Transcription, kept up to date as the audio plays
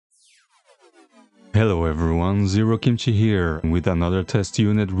Hello everyone, Zero Kimchi here with another test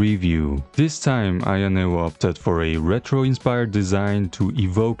unit review. This time Ayaneo opted for a retro-inspired design to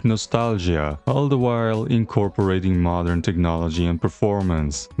evoke nostalgia, all the while incorporating modern technology and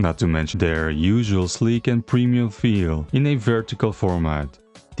performance, not to mention their usual sleek and premium feel in a vertical format,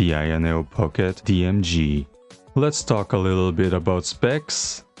 the Ayaneo Pocket DMG. Let's talk a little bit about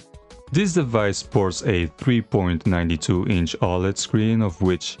specs. This device sports a 3.92-inch OLED screen of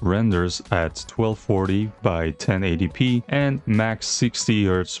which renders at 1240 by 1080p and max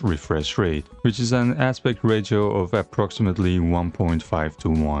 60Hz refresh rate, which is an aspect ratio of approximately 1.5 to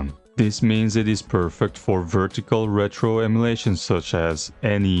 1. This means it is perfect for vertical retro emulations such as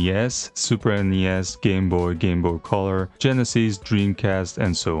NES, Super NES, Game Boy, Game Boy Color, Genesis, Dreamcast,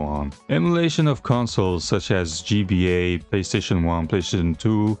 and so on. Emulation of consoles such as GBA, PlayStation 1, PlayStation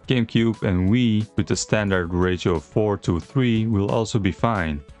 2, GameCube, and Wii with a standard ratio of 4:3 will also be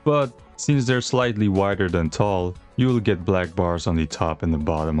fine. But since they're slightly wider than tall, you will get black bars on the top and the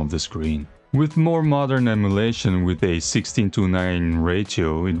bottom of the screen. With more modern emulation with a 16:9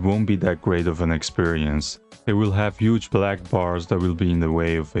 ratio, it won't be that great of an experience. They will have huge black bars that will be in the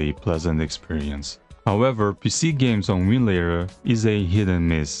way of a pleasant experience. However, PC games on Winlator is a hit and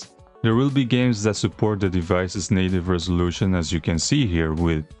miss. There will be games that support the device's native resolution, as you can see here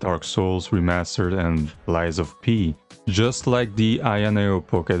with Dark Souls Remastered and Lies of P. Just like the Ayaneo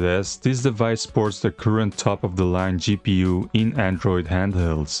Pocket S, this device sports the current top-of-the-line GPU in Android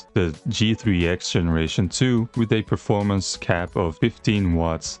handhelds, the G3x Gen2 with a performance cap of 15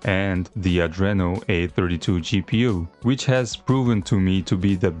 watts and the Adreno A32 GPU, which has proven to me to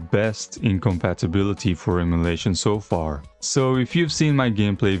be the best in compatibility for emulation so far. So if you've seen my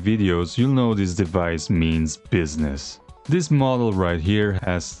gameplay videos, you'll know this device means business. This model right here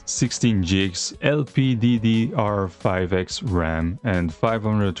has 16 GB LPDDR5X RAM and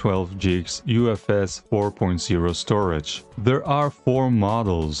 512 GB UFS 4.0 storage. There are 4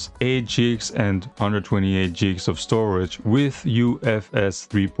 models, 8 GB and 128 GB of storage with UFS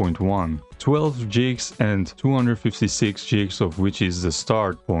 3.1, 12 GB and 256 GB of which is the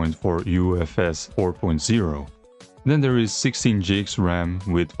start point for UFS 4.0. Then there is 16 GB RAM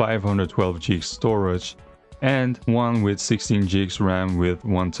with 512 GB storage, and one with 16 GB RAM with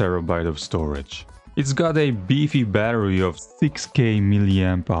 1 TB of storage. It's got a beefy battery of 6K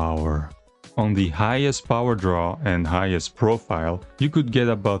mAh. On the highest power draw and highest profile, you could get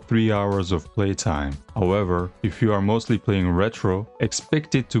about 3 hours of playtime. However, if you are mostly playing retro,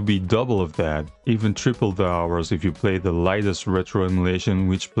 expect it to be double of that, even triple the hours if you play the lightest retro emulation,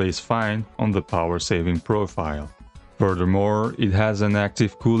 which plays fine on the power saving profile. Furthermore, it has an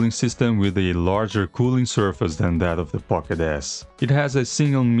active cooling system with a larger cooling surface than that of the Pocket S. It has a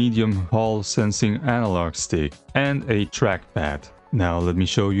single medium Hall sensing analog stick and a trackpad. Now let me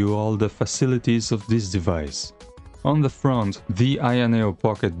show you all the facilities of this device. On the front, the Ayaneo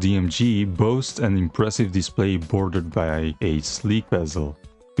Pocket DMG boasts an impressive display bordered by a sleek bezel.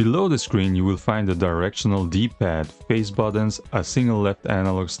 Below the screen you will find a directional D-pad, face buttons, a single left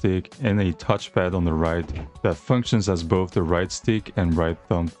analog stick, and a touchpad on the right that functions as both the right stick and right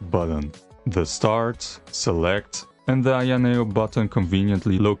thumb button. The Start, Select, and the Ayaneo button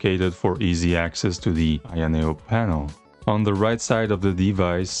conveniently located for easy access to the Ayaneo panel. On the right side of the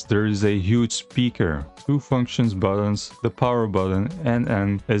device there is a huge speaker, 2 functions buttons, the power button, and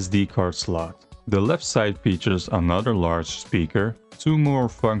an SD card slot. The left side features another large speaker, 2 more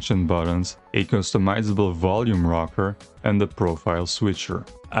function buttons, a customizable volume rocker, and the profile switcher.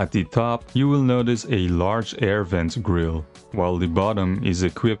 At the top, you will notice a large air vent grill, while the bottom is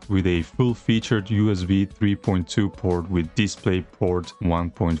equipped with a full-featured USB 3.2 port with DisplayPort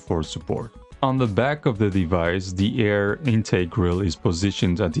 1.4 support. On the back of the device, the air intake grill is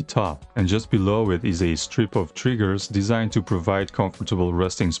positioned at the top, and just below it is a strip of triggers designed to provide comfortable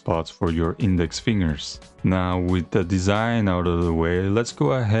resting spots for your index fingers. Now, with the design out of the way, let's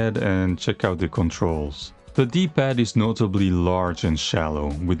go ahead and check out the controls. The D-pad is notably large and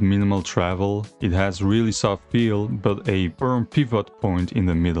shallow, with minimal travel. It has really soft feel, but a firm pivot point in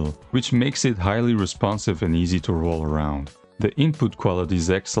the middle, which makes it highly responsive and easy to roll around. The input quality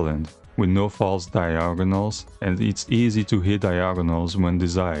is excellent, with no false diagonals, and it's easy to hit diagonals when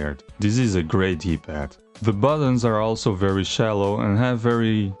desired. This is a great D-pad. The buttons are also very shallow and have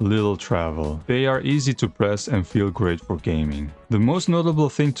very little travel. They are easy to press and feel great for gaming. The most notable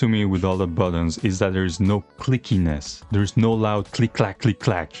thing to me with all the buttons is that there is no clickiness. There's no loud click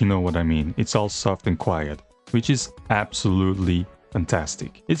clack, you know what I mean. It's all soft and quiet, which is absolutely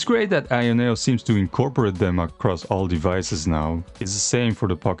fantastic. It's great that Ayaneo seems to incorporate them across all devices now. It's the same for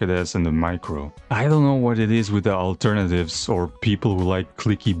the Pocket S and the Micro. I don't know what it is with the alternatives or people who like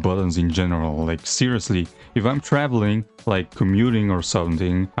clicky buttons in general. Like seriously, if I'm traveling, like commuting or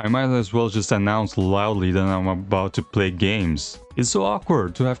something, I might as well just announce loudly that I'm about to play games. It's so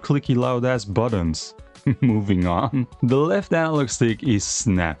awkward to have clicky loud ass buttons. Moving on. The left analog stick is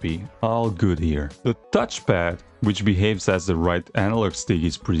snappy. All good here. The touchpad, which behaves as the right analog stick,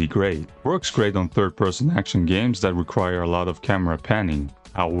 is pretty great. Works great on third-person action games that require a lot of camera panning.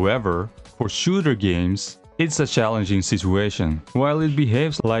 However, for shooter games, it's a challenging situation. While it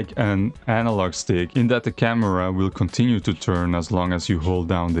behaves like an analog stick in that the camera will continue to turn as long as you hold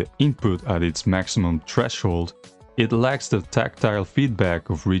down the input at its maximum threshold, it lacks the tactile feedback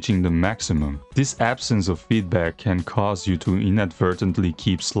of reaching the maximum. This absence of feedback can cause you to inadvertently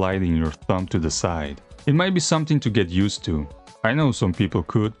keep sliding your thumb to the side. It might be something to get used to. I know some people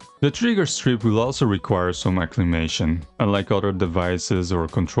could. The trigger strip will also require some acclimation. Unlike other devices or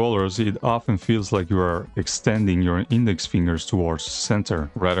controllers, it often feels like you are extending your index fingers towards the center,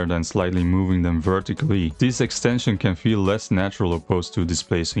 rather than slightly moving them vertically. This extension can feel less natural opposed to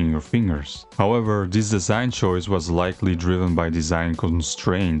displacing your fingers. However, this design choice was likely driven by design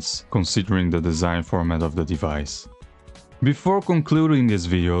constraints, considering the design format of the device. Before concluding this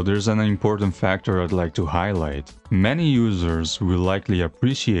video, there's an important factor I'd like to highlight. Many users will likely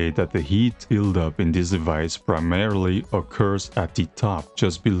appreciate that the heat buildup in this device primarily occurs at the top,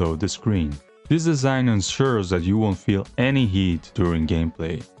 just below the screen. This design ensures that you won't feel any heat during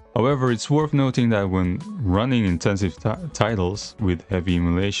gameplay. However, it's worth noting that when running intensive titles with heavy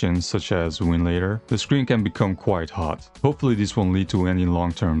emulation such as Winlator, the screen can become quite hot. Hopefully this won't lead to any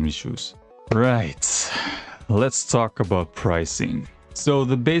long-term issues. Right. Let's talk about pricing. So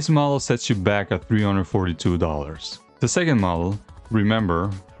the base model sets you back at $342. The second model, remember,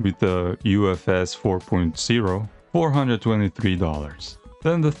 with the UFS 4.0, $423.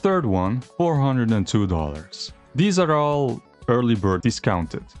 Then the third one, $402. These are all early bird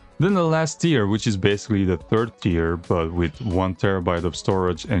discounted. Then the last tier, which is basically the third tier but with 1 TB of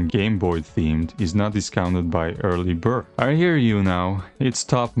storage and Gameboy themed, is not discounted by early bird. I hear you now, it's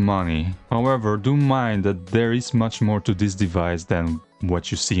top money. However, do mind that there is much more to this device than what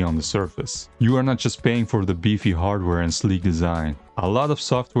you see on the surface. You are not just paying for the beefy hardware and sleek design. A lot of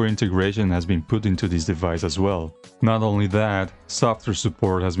software integration has been put into this device as well. Not only that, software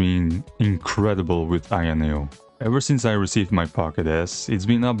support has been incredible with Ayaneo. Ever since I received my Pocket S, it's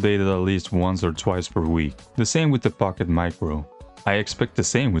been updated at least once or twice per week. The same with the Pocket Micro. I expect the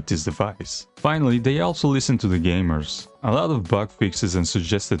same with this device. Finally, they also listen to the gamers. A lot of bug fixes and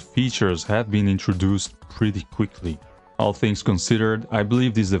suggested features have been introduced pretty quickly. All things considered, I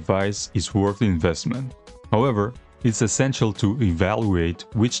believe this device is worth the investment. However, it's essential to evaluate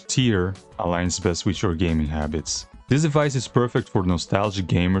which tier aligns best with your gaming habits. This device is perfect for nostalgic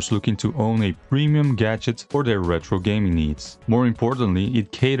gamers looking to own a premium gadget for their retro gaming needs. More importantly,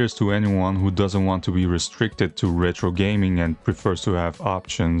 it caters to anyone who doesn't want to be restricted to retro gaming and prefers to have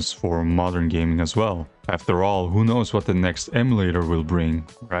options for modern gaming as well. After all, who knows what the next emulator will bring,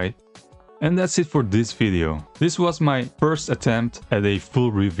 right? And that's it for this video. This was my first attempt at a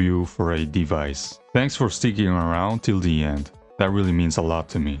full review for a device. Thanks for sticking around till the end. That really means a lot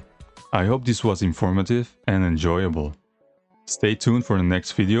to me. I hope this was informative and enjoyable. Stay tuned for the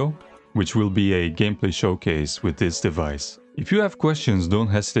next video, which will be a gameplay showcase with this device. If you have questions, don't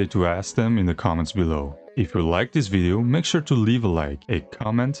hesitate to ask them in the comments below. If you like this video, make sure to leave a like, a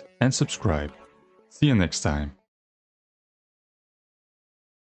comment, and subscribe. See you next time.